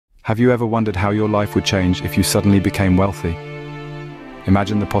Have you ever wondered how your life would change if you suddenly became wealthy?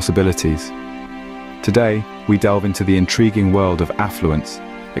 Imagine the possibilities. Today, we delve into the intriguing world of affluence,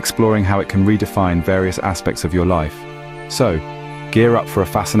 exploring how it can redefine various aspects of your life. So, gear up for a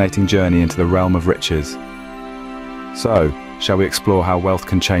fascinating journey into the realm of riches. So, shall we explore how wealth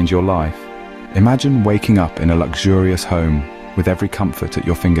can change your life? Imagine waking up in a luxurious home with every comfort at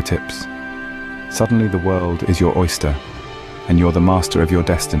your fingertips. Suddenly the world is your oyster, and you're the master of your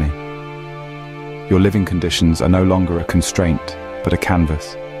destiny. Your living conditions are no longer a constraint, but a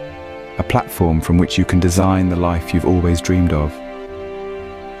canvas, a platform from which you can design the life you've always dreamed of.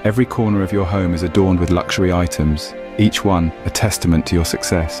 Every corner of your home is adorned with luxury items, each one a testament to your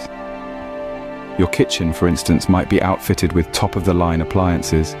success. Your kitchen, for instance, might be outfitted with top-of-the-line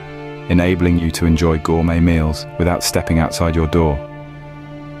appliances, enabling you to enjoy gourmet meals without stepping outside your door.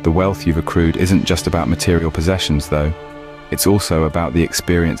 The wealth you've accrued isn't just about material possessions, though. It's also about the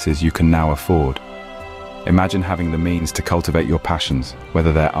experiences you can now afford. Imagine having the means to cultivate your passions,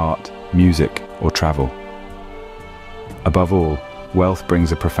 whether they're art, music, or travel. Above all, wealth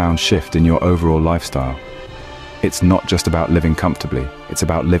brings a profound shift in your overall lifestyle. It's not just about living comfortably, it's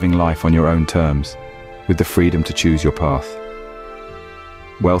about living life on your own terms, with the freedom to choose your path.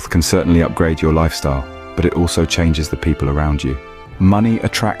 Wealth can certainly upgrade your lifestyle, but it also changes the people around you. Money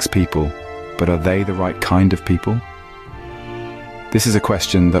attracts people, but are they the right kind of people? This is a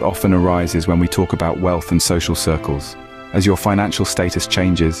question that often arises when we talk about wealth and social circles. As your financial status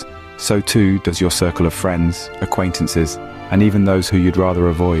changes, so too does your circle of friends, acquaintances, and even those who you'd rather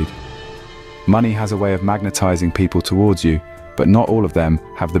avoid. Money has a way of magnetizing people towards you, but not all of them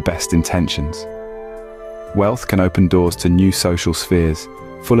have the best intentions. Wealth can open doors to new social spheres,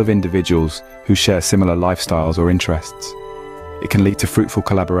 full of individuals who share similar lifestyles or interests. It can lead to fruitful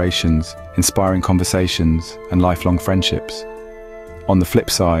collaborations, inspiring conversations, and lifelong friendships. On the flip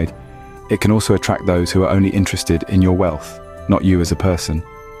side, it can also attract those who are only interested in your wealth, not you as a person.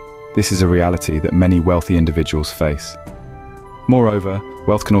 This is a reality that many wealthy individuals face. Moreover,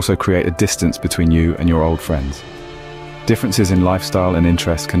 wealth can also create a distance between you and your old friends. Differences in lifestyle and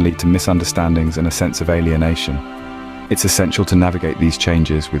interests can lead to misunderstandings and a sense of alienation. It's essential to navigate these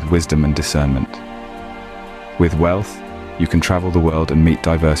changes with wisdom and discernment. With wealth, you can travel the world and meet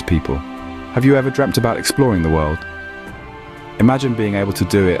diverse people. Have you ever dreamt about exploring the world? Imagine being able to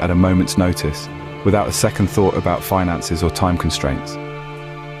do it at a moment's notice, without a second thought about finances or time constraints.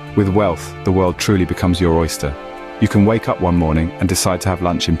 With wealth, the world truly becomes your oyster. You can wake up one morning and decide to have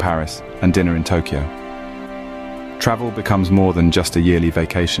lunch in Paris and dinner in Tokyo. Travel becomes more than just a yearly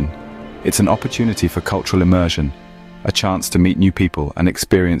vacation. It's an opportunity for cultural immersion, a chance to meet new people and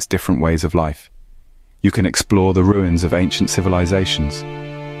experience different ways of life. You can explore the ruins of ancient civilizations,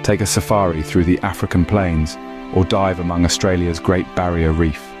 take a safari through the African plains, or dive among Australia's Great Barrier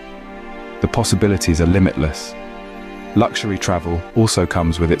Reef. The possibilities are limitless. Luxury travel also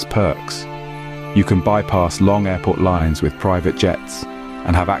comes with its perks. You can bypass long airport lines with private jets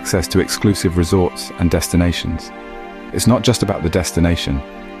and have access to exclusive resorts and destinations. It's not just about the destination,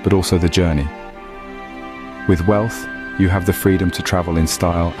 but also the journey. With wealth, you have the freedom to travel in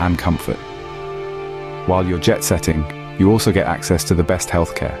style and comfort. While you're jet-setting, you also get access to the best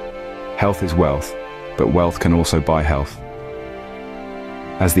healthcare. Health is wealth, but wealth can also buy health.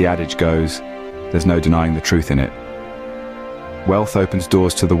 As the adage goes, there's no denying the truth in it. Wealth opens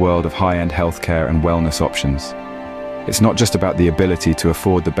doors to the world of high-end healthcare and wellness options. It's not just about the ability to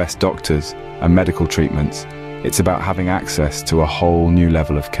afford the best doctors and medical treatments, it's about having access to a whole new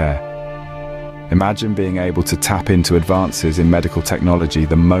level of care. Imagine being able to tap into advances in medical technology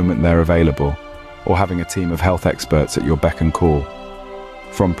the moment they're available, or having a team of health experts at your beck and call.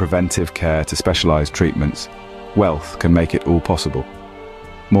 From preventive care to specialized treatments, wealth can make it all possible.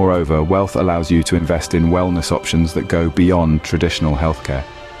 Moreover, wealth allows you to invest in wellness options that go beyond traditional healthcare.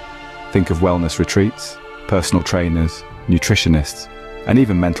 Think of wellness retreats, personal trainers, nutritionists, and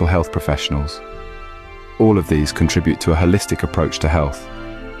even mental health professionals. All of these contribute to a holistic approach to health.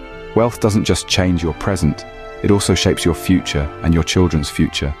 Wealth doesn't just change your present, it also shapes your future and your children's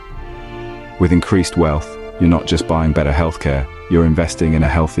future. With increased wealth, you're not just buying better healthcare, you're investing in a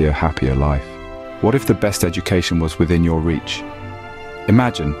healthier, happier life. What if the best education was within your reach?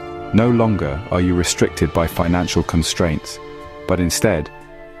 Imagine, no longer are you restricted by financial constraints, but instead,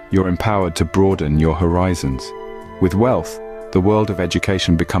 you're empowered to broaden your horizons. With wealth, the world of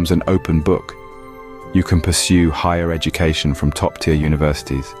education becomes an open book. You can pursue higher education from top-tier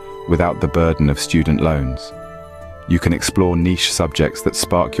universities without the burden of student loans. You can explore niche subjects that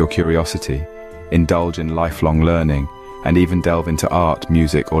spark your curiosity, indulge in lifelong learning, and even delve into art,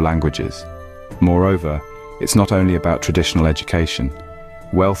 music, or languages. Moreover, it's not only about traditional education.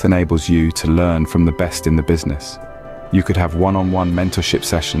 wealth enables you to learn from the best in the business. You could have one-on-one mentorship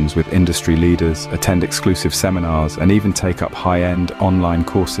sessions with industry leaders, attend exclusive seminars, and even take up high-end online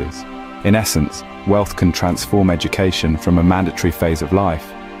courses. In essence, wealth can transform education from a mandatory phase of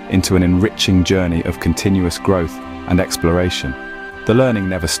life into an enriching journey of continuous growth and exploration. The learning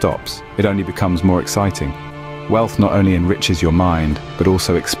never stops, it only becomes more exciting. Wealth not only enriches your mind, but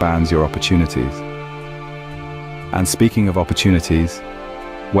also expands your opportunities. And speaking of opportunities,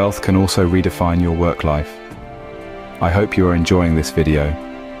 wealth can also redefine your work life. I hope you are enjoying this video.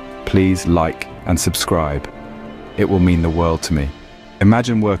 Please like and subscribe. It will mean the world to me.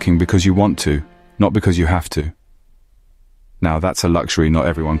 Imagine working because you want to, not because you have to. Now that's a luxury not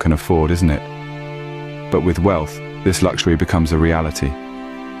everyone can afford, isn't it? But with wealth, this luxury becomes a reality.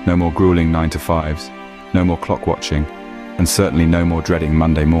 No more grueling 9-to-5s, no more clock watching, and certainly no more dreading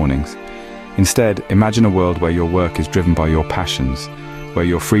Monday mornings. Instead, imagine a world where your work is driven by your passions, where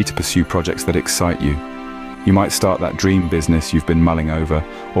you're free to pursue projects that excite you. You might start that dream business you've been mulling over,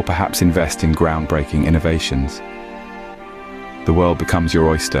 or perhaps invest in groundbreaking innovations. The world becomes your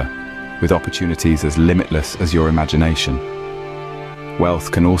oyster, with opportunities as limitless as your imagination.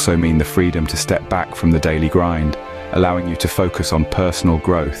 Wealth can also mean the freedom to step back from the daily grind, allowing you to focus on personal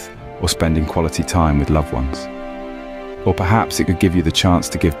growth or spending quality time with loved ones. Or perhaps it could give you the chance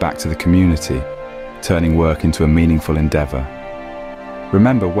to give back to the community, turning work into a meaningful endeavor.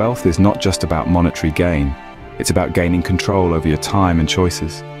 Remember, wealth is not just about monetary gain, it's about gaining control over your time and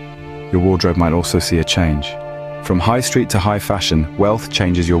choices. Your wardrobe might also see a change. From high street to high fashion, wealth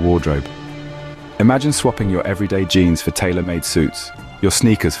changes your wardrobe. Imagine swapping your everyday jeans for tailor-made suits, your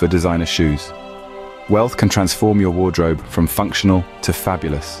sneakers for designer shoes. Wealth can transform your wardrobe from functional to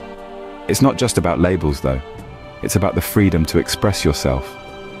fabulous. It's not just about labels though. It's about the freedom to express yourself,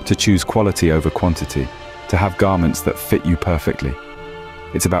 to choose quality over quantity, to have garments that fit you perfectly.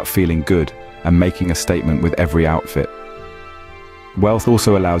 It's about feeling good and making a statement with every outfit. Wealth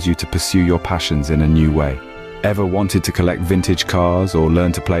also allows you to pursue your passions in a new way. Ever wanted to collect vintage cars or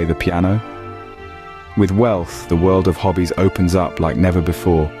learn to play the piano? With wealth, the world of hobbies opens up like never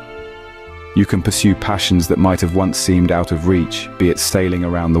before. You can pursue passions that might have once seemed out of reach, be it sailing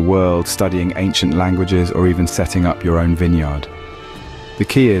around the world, studying ancient languages, or even setting up your own vineyard. The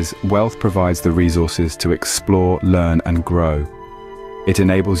key is, wealth provides the resources to explore, learn, and grow. It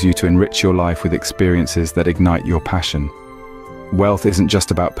enables you to enrich your life with experiences that ignite your passion. Wealth isn't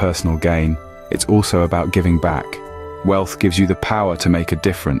just about personal gain, it's also about giving back. Wealth gives you the power to make a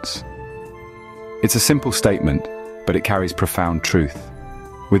difference. It's a simple statement, but it carries profound truth.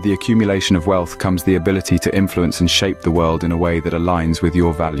 With the accumulation of wealth comes the ability to influence and shape the world in a way that aligns with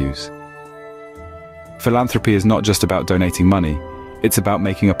your values. Philanthropy is not just about donating money, it's about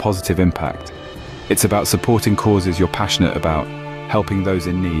making a positive impact. It's about supporting causes you're passionate about, helping those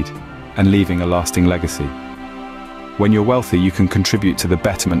in need, and leaving a lasting legacy. When you're wealthy, you can contribute to the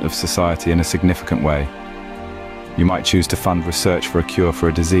betterment of society in a significant way. You might choose to fund research for a cure for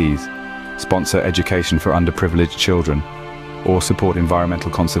a disease, sponsor education for underprivileged children, or support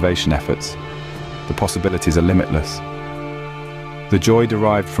environmental conservation efforts. The possibilities are limitless. The joy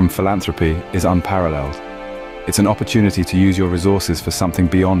derived from philanthropy is unparalleled. It's an opportunity to use your resources for something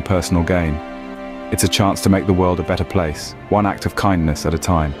beyond personal gain. It's a chance to make the world a better place, one act of kindness at a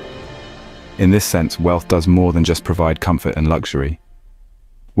time. In this sense, wealth does more than just provide comfort and luxury.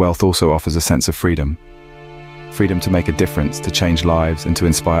 Wealth also offers a sense of freedom. Freedom to make a difference, to change lives, and to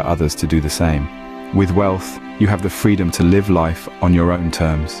inspire others to do the same. With wealth, you have the freedom to live life on your own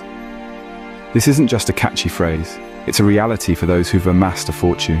terms. This isn't just a catchy phrase, it's a reality for those who've amassed a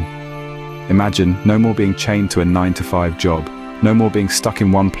fortune. Imagine no more being chained to a 9-to-5 job, no more being stuck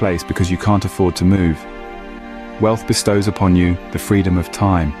in one place because you can't afford to move. Wealth bestows upon you the freedom of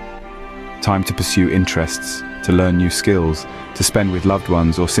time. Time to pursue interests, to learn new skills, to spend with loved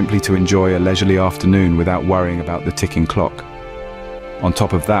ones, or simply to enjoy a leisurely afternoon without worrying about the ticking clock. On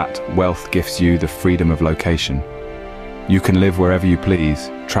top of that, wealth gifts you the freedom of location. You can live wherever you please,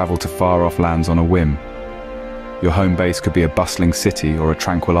 travel to far-off lands on a whim. Your home base could be a bustling city or a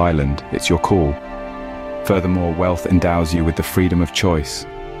tranquil island, it's your call. Furthermore, wealth endows you with the freedom of choice.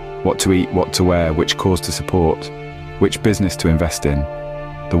 What to eat, what to wear, which cause to support, which business to invest in.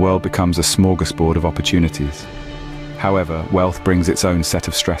 The world becomes a smorgasbord of opportunities. However, wealth brings its own set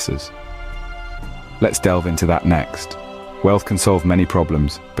of stresses. Let's delve into that next. Wealth can solve many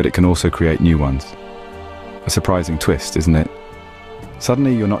problems, but it can also create new ones. A surprising twist, isn't it?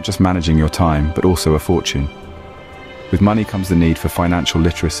 Suddenly you're not just managing your time, but also a fortune. With money comes the need for financial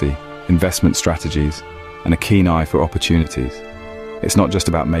literacy, investment strategies, and a keen eye for opportunities. It's not just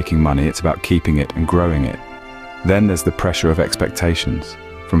about making money, it's about keeping it and growing it. Then there's the pressure of expectations,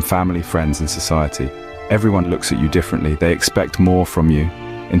 from family, friends, and society. Everyone looks at you differently. They expect more from you,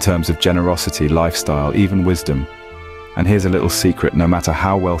 in terms of generosity, lifestyle, even wisdom. And here's a little secret: no matter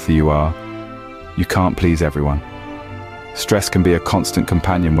how wealthy you are, you can't please everyone. Stress can be a constant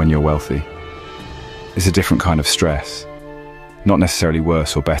companion when you're wealthy. It's a different kind of stress. Not necessarily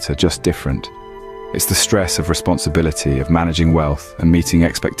worse or better, just different. It's the stress of responsibility, of managing wealth and meeting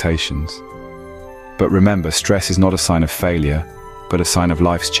expectations. But remember, stress is not a sign of failure, but a sign of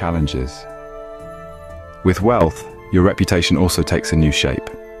life's challenges. With wealth, your reputation also takes a new shape.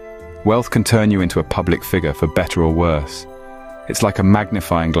 Wealth can turn you into a public figure, for better or worse. It's like a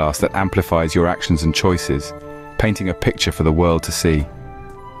magnifying glass that amplifies your actions and choices, painting a picture for the world to see.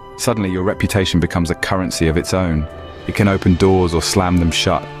 Suddenly, your reputation becomes a currency of its own. It can open doors or slam them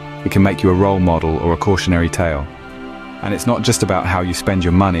shut. It can make you a role model or a cautionary tale. And it's not just about how you spend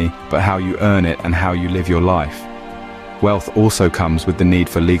your money, but how you earn it and how you live your life. Wealth also comes with the need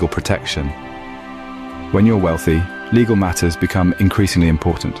for legal protection. When you're wealthy, legal matters become increasingly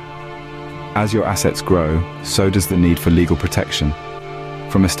important. As your assets grow, so does the need for legal protection.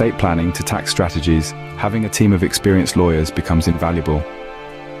 From estate planning to tax strategies, having a team of experienced lawyers becomes invaluable.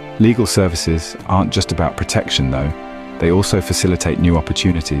 Legal services aren't just about protection, though. They also facilitate new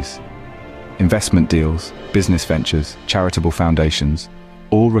opportunities. Investment deals, business ventures, charitable foundations,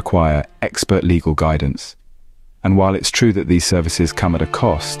 all require expert legal guidance. And while it's true that these services come at a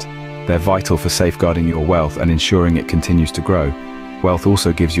cost, they're vital for safeguarding your wealth and ensuring it continues to grow. Wealth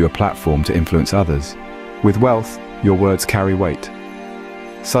also gives you a platform to influence others. With wealth, your words carry weight.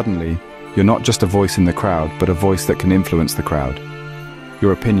 Suddenly, you're not just a voice in the crowd, but a voice that can influence the crowd.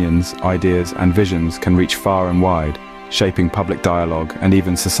 Your opinions, ideas, and visions can reach far and wide, shaping public dialogue and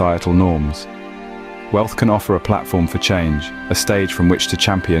even societal norms. Wealth can offer a platform for change, a stage from which to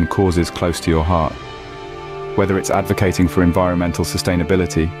champion causes close to your heart. Whether it's advocating for environmental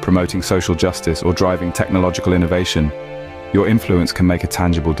sustainability, promoting social justice, or driving technological innovation, your influence can make a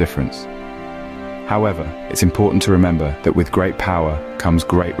tangible difference. However, it's important to remember that with great power comes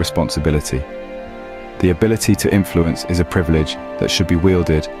great responsibility. The ability to influence is a privilege that should be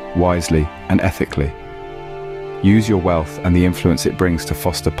wielded wisely and ethically. Use your wealth and the influence it brings to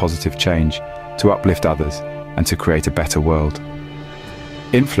foster positive change, to uplift others, and to create a better world.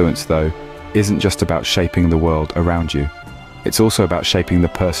 Influence, though, isn't just about shaping the world around you. It's also about shaping the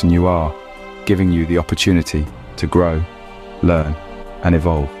person you are, giving you the opportunity to grow, learn, and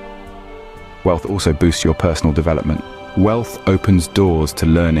evolve. Wealth also boosts your personal development. Wealth opens doors to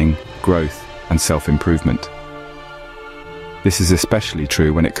learning, growth, and self-improvement. This is especially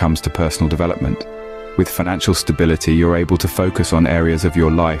true when it comes to personal development. With financial stability, you're able to focus on areas of your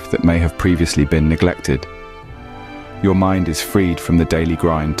life that may have previously been neglected. Your mind is freed from the daily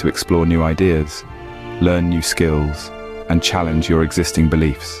grind to explore new ideas, learn new skills, and challenge your existing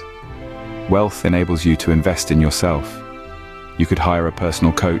beliefs. Wealth enables you to invest in yourself. You could hire a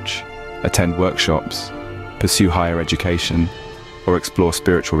personal coach, attend workshops, pursue higher education, or explore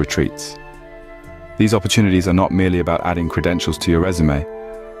spiritual retreats. These opportunities are not merely about adding credentials to your resume,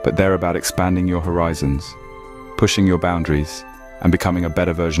 but they're about expanding your horizons, pushing your boundaries, and becoming a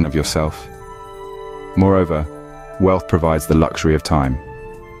better version of yourself. Moreover, wealth provides the luxury of time.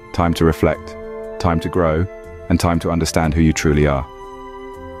 Time to reflect, time to grow, and time to understand who you truly are.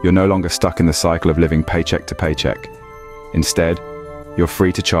 You're no longer stuck in the cycle of living paycheck to paycheck. Instead, you're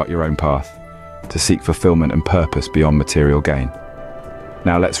free to chart your own path, to seek fulfillment and purpose beyond material gain.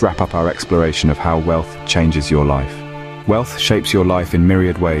 Now let's wrap up our exploration of how wealth changes your life. Wealth shapes your life in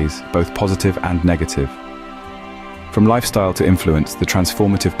myriad ways, both positive and negative. From lifestyle to influence, the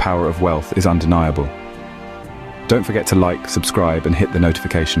transformative power of wealth is undeniable. Don't forget to like, subscribe, and hit the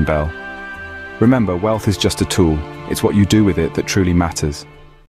notification bell. Remember, wealth is just a tool. It's what you do with it that truly matters.